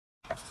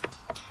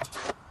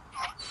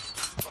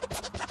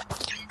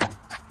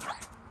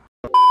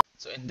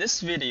In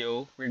this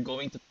video, we're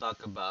going to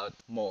talk about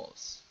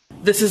moles.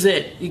 This is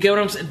it. You get what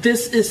I'm saying?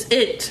 This is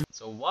it.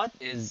 So what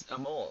is a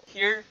mole?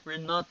 Here, we're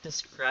not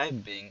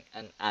describing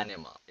an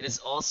animal. It is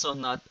also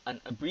not an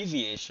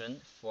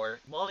abbreviation for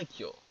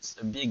molecule. It's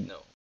a big no.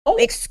 Oh,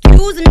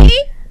 excuse me?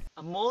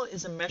 A mole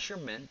is a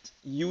measurement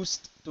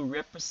used to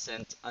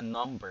represent a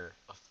number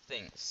of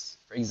things.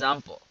 For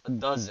example, a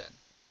dozen.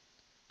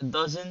 A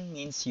dozen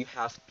means you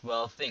have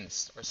 12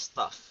 things or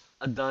stuff.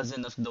 A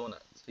dozen of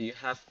donuts. So you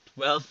have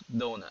 12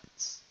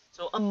 donuts.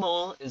 So a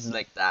mole is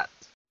like that.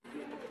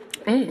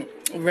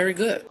 Very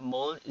good. A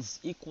mole is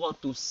equal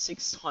to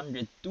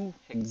 602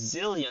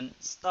 hexillion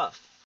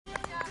stuff.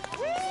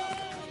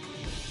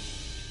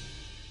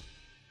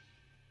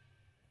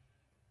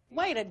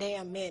 Wait a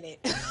damn minute.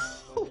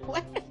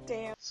 Wait a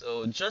damn.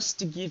 So just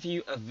to give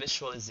you a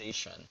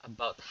visualization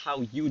about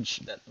how huge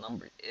that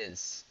number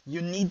is,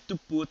 you need to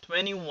put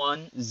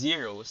 21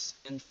 zeros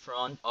in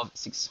front of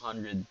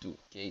 602.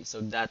 Okay, so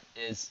that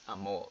is a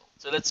mole.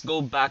 So let's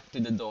go back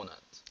to the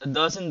donut. A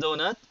dozen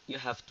donut, you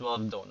have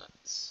 12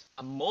 donuts.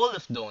 A mole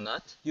of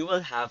donut, you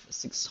will have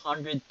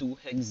 602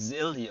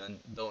 hexillion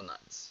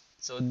donuts.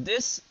 So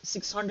this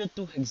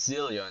 602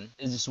 hexillion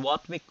is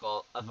what we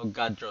call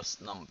Avogadro's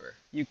number.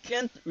 You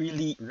can't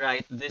really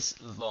write this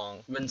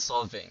long when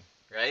solving,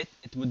 right?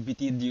 It would be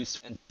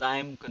tedious and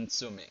time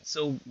consuming.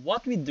 So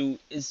what we do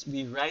is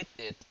we write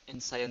it in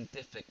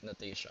scientific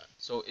notation.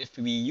 So if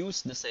we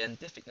use the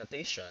scientific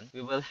notation,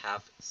 we will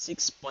have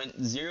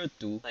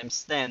 6.02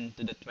 times 10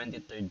 to the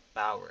 23rd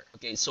power.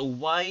 Okay, so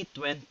why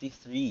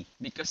 23?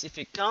 Because if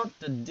you count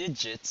the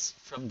digits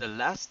from the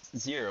last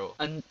zero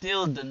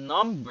until the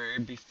number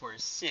before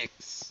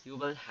 6, you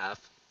will have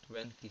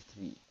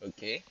 23.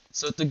 Okay,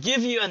 so to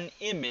give you an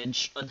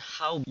image on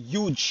how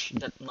huge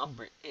that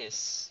number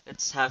is,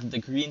 let's have the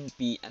green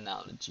pea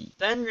analogy.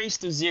 10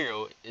 raised to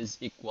 0 is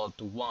equal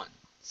to 1.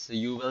 So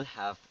you will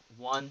have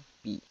 1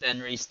 pea.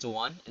 10 raised to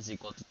 1 is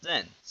equal to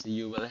 10. So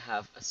you will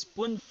have a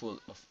spoonful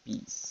of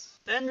peas.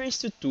 10 raised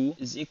to 2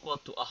 is equal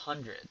to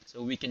 100.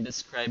 So we can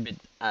describe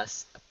it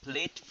as a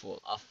plateful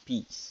of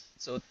peas.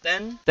 So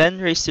 10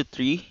 raised to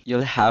 3,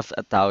 you'll have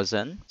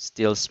 1,000,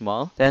 still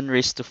small. 10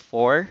 raised to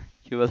 4,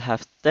 you will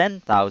have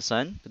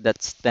 10,000, so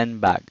that's 10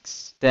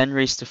 bags. 10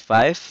 raised to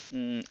 5,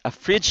 a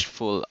fridge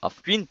full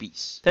of green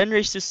peas. 10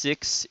 raised to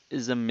 6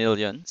 is a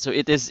million, so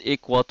it is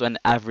equal to an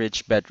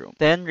average bedroom.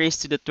 10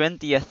 raised to the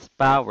 20th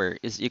power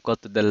is equal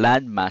to the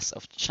landmass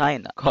of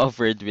China,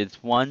 covered with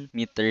 1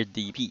 meter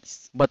deep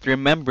peas. But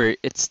remember,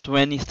 it's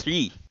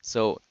 23,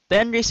 so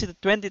 10 raised to the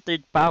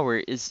 23rd power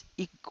is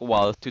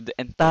equal to the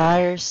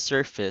entire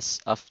surface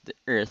of the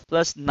Earth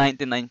plus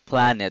 99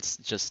 planets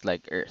just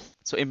like Earth.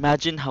 So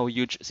imagine how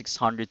huge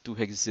 602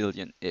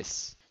 hexillion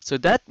is. So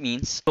that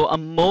means a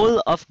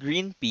mole of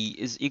green pea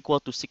is equal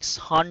to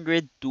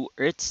 602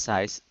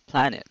 Earth-sized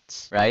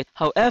planets, right?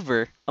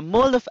 However, a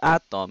mole of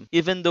atom,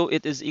 even though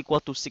it is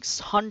equal to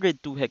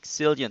 602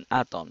 hexillion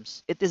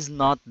atoms, it is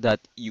not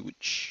that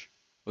huge.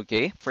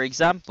 Okay, for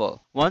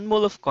example, 1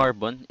 mole of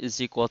carbon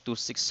is equal to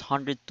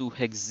 602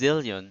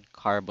 hexillion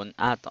carbon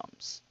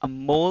atoms. A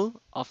mole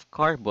of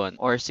carbon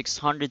or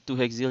 602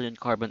 hexillion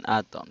carbon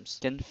atoms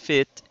can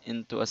fit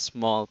into a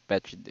small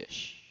petri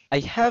dish. I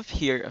have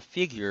here a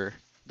figure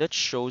that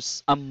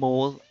shows a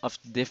mole of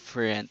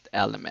different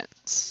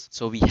elements.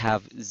 So we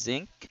have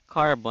zinc,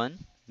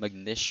 carbon,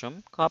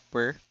 magnesium,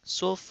 copper,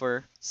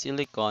 sulfur,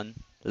 silicon,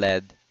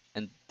 lead,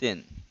 and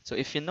tin. So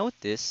if you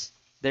notice,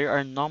 there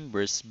are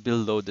numbers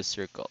below the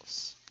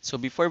circles. So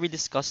before we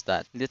discuss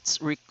that,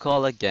 let's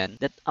recall again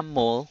that a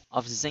mole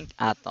of zinc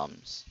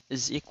atoms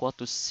is equal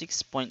to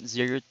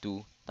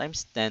 6.02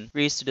 times 10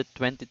 raised to the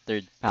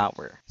 23rd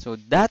power. So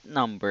that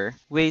number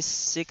weighs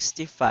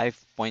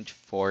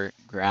 65.4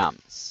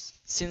 grams.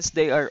 Since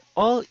they are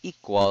all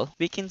equal,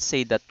 we can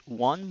say that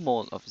 1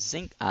 mole of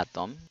zinc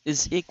atom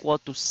is equal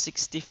to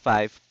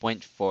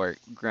 65.4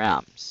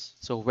 grams.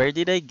 So where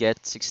did I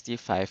get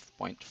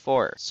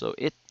 65.4? So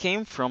it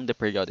came from the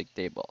periodic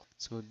table.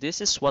 So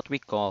this is what we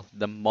call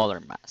the molar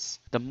mass.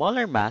 The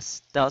molar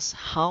mass tells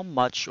how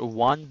much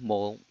 1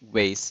 mole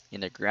weighs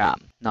in a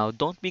gram. Now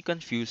don't be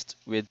confused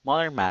with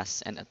molar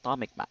mass and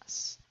atomic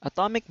mass.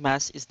 Atomic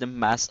mass is the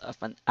mass of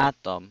an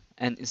atom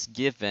and is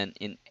given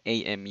in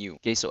AMU.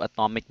 Okay, so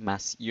atomic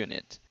mass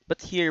unit.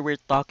 But here we're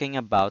talking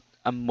about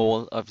a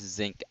mole of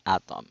zinc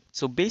atom.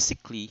 So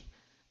basically,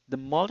 the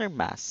molar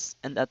mass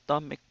and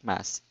atomic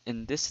mass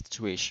in this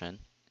situation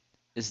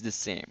is the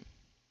same.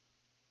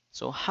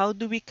 So how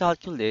do we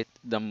calculate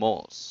the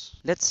moles?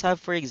 Let's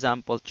have, for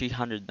example,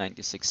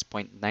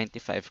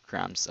 396.95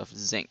 grams of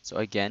zinc. So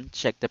again,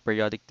 check the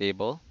periodic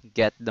table,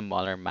 get the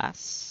molar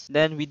mass.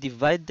 Then we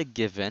divide the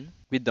given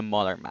with the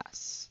molar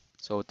mass.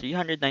 So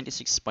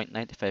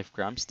 396.95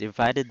 grams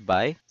divided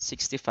by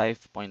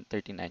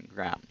 65.39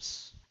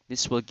 grams.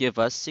 This will give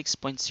us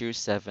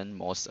 6.07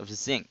 moles of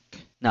zinc.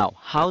 Now,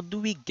 how do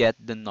we get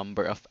the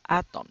number of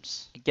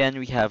atoms? Again,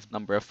 we have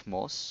number of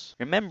moles.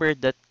 Remember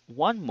that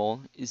 1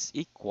 mole is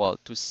equal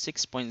to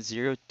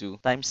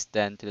 6.02 times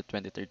 10 to the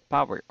 23rd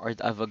power, or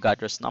the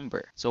Avogadro's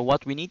number. So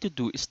what we need to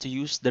do is to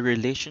use the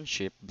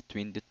relationship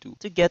between the two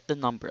to get the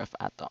number of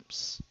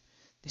atoms.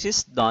 This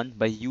is done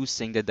by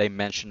using the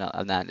dimensional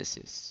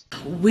analysis.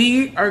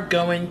 We are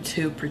going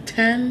to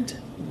pretend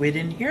we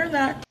didn't hear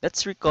that.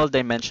 Let's recall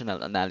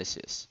dimensional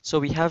analysis. So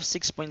we have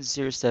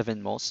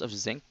 6.07 moles of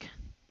zinc,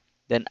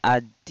 then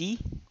add T,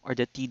 or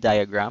the T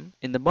diagram.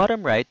 In the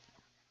bottom right,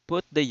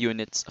 put the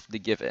units of the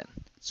given.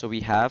 So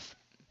we have,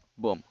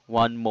 boom,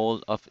 1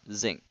 mole of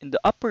zinc. In the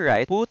upper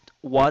right, put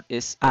what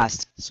is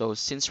asked. So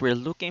since we're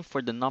looking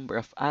for the number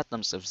of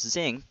atoms of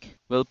zinc,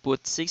 we'll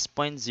put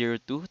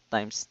 6.02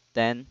 times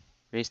 10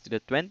 raised to the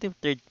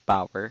 23rd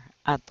power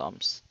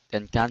atoms.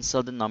 Then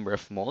cancel the number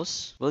of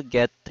moles. We'll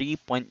get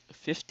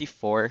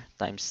 3.54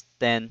 times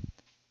 10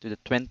 to the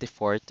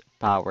 24th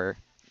power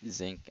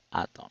zinc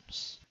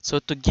atoms. So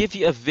to give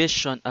you a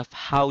vision of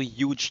how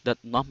huge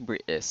that number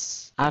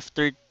is,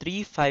 after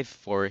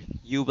 354,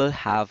 you will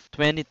have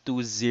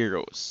 22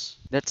 zeros.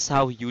 That's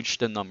how huge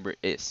the number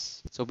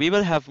is. So we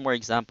will have more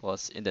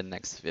examples in the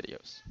next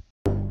videos.